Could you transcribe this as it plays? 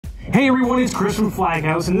Hey everyone, it's Chris from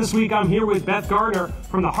FlagHouse, and this week I'm here with Beth Gardner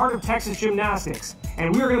from the heart of Texas Gymnastics,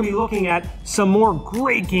 and we're going to be looking at some more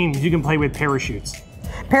great games you can play with parachutes.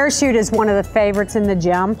 Parachute is one of the favorites in the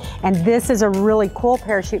gym, and this is a really cool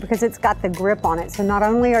parachute because it's got the grip on it. So not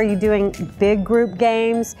only are you doing big group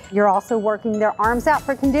games, you're also working their arms out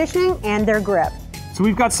for conditioning and their grip. So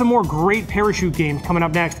we've got some more great parachute games coming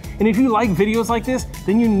up next, and if you like videos like this,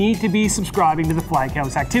 then you need to be subscribing to the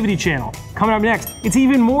FlagHouse Activity Channel. Coming up next, it's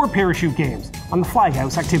even more parachute games on the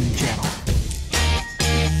FlagHouse Activity Channel.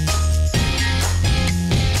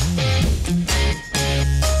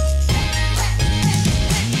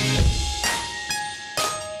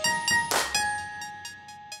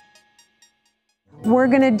 We're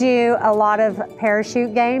going to do a lot of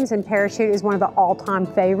parachute games, and parachute is one of the all-time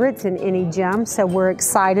favorites in any gym, so we're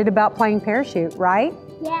excited about playing parachute, right?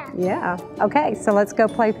 Yeah. Yeah. Okay, so let's go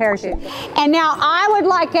play parachute. And now I would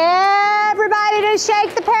like everybody to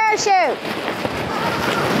shake the parachute.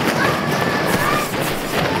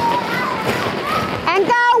 And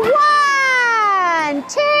go 1,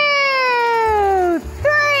 2,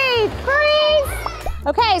 3, freeze.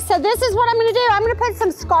 Okay, so this is what I'm gonna do. I'm gonna put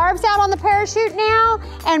some scarves out on the parachute now,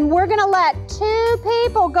 and we're gonna let 2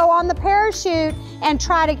 people go on the parachute and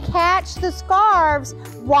try to catch the scarves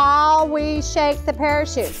while we shake the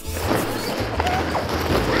parachute.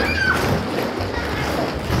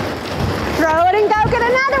 Throw it and go get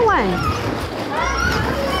another one.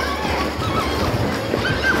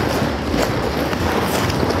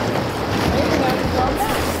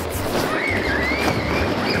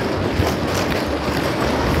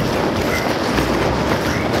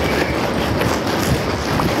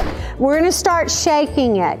 We're gonna start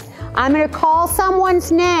shaking it. I'm gonna call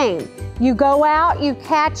someone's name. You go out, you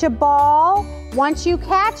catch a ball. Once you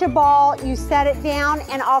catch a ball, you set it down,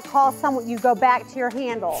 and I'll call someone. You go back to your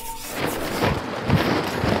handle.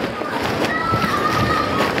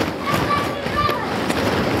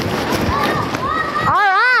 All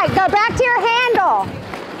right, go back to your handle.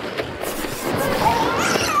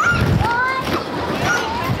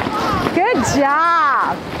 Good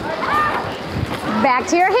job. Back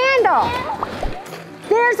to your handle.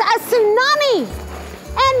 There's a tsunami.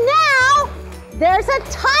 And now there's a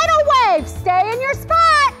tidal wave. Stay in your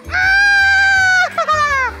spot. Ah!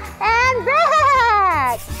 And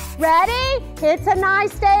back. Ready? It's a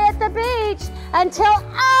nice day at the beach until,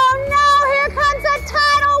 oh no, here comes a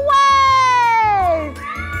tidal wave.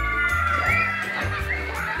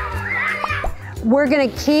 We're gonna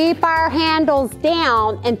keep our handles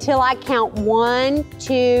down until I count 1,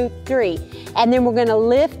 2, 3. And then we're gonna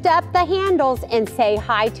lift up the handles and say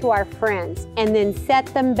hi to our friends, and then set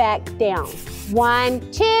them back down. 1,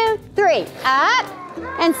 2, 3, up,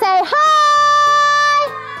 and say hi,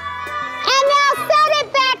 and now set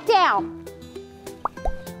it back down.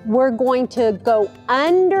 We're going to go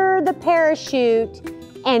under the parachute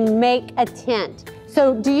and make a tent.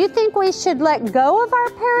 So do you think we should let go of our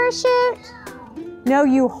parachute? No,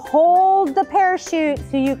 you hold the parachute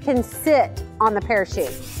so you can sit on the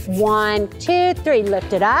parachute. 1, 2, 3,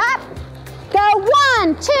 lift it up. Go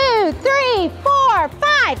 1, 2, 3, 4,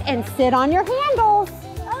 5, and sit on your handles.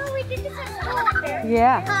 Oh, we did this at school up there.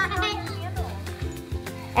 Yeah.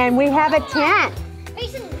 And we have a tent.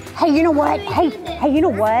 Hey, you know what? Hey, you know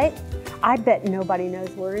what? I bet nobody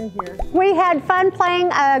knows we're in here. We had fun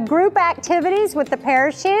playing group activities with the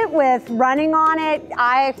parachute, with running on it,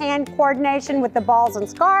 eye-hand coordination with the balls and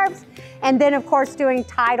scarves, and then of course doing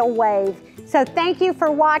tidal wave. So thank you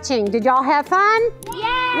for watching. Did y'all have fun?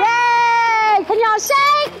 Yeah! Yay! Can y'all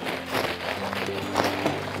shake?